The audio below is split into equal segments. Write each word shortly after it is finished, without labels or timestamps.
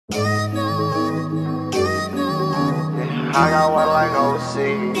I got water like OC.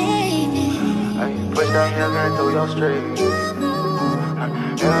 Hey, push that hill gun through your street.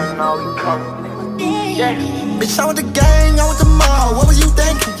 You know we coming. Yeah. Bitch, I with the gang, I with the mall. What was you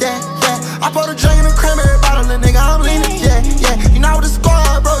thinking? Yeah, yeah. I poured a drink in a cranberry bottle, and nigga, I'm leaning. Yeah, yeah. You know with the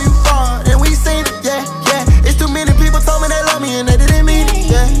squad, bro, you fraud, and we seen it. Yeah, yeah. It's too many people told me they love me, and they didn't mean it.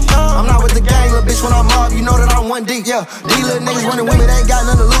 Yeah, I'm not with the gang, little bitch. When I'm mob, you know that I'm one deep. Yeah, these little niggas running with me, they ain't got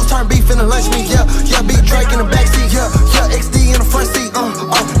nothing to lose. Turn beef into lunch meat. Yeah, yeah. Big Drake in the backseat. Yeah, yeah. XD in the front seat.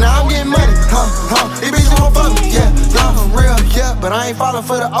 Now I'm getting money. These bitches won't fuck me. Yeah, nah, for real. Yeah, but I ain't falling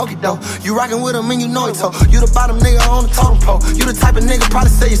for the okie doke. You rockin' with them and you know it, so you the bottom nigga on the totem pole. You the type of nigga probably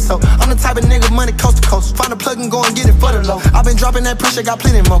say it so. I'm the type of nigga money coast to coast. Find a plug and go and get it for the low. I been dropping that pressure, got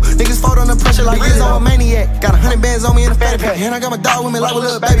plenty more. Niggas fold under pressure like Enzo a maniac. Got 100 bands on me in a fatty pack. And I got my dog with me like a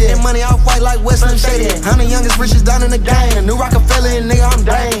little baby. And money off white like Westland Shady. I'm the youngest, richest down in the game. A new Rockefeller and nigga, I'm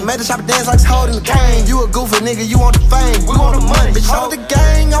Dame. Made the chopper dance like it's holding the cane. You a goofy nigga, you want the fame. We want the money. Bitch, I with the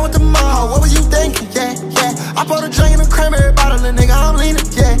gang, I with the mall. What was you thinking? Yeah, yeah. I poured a drink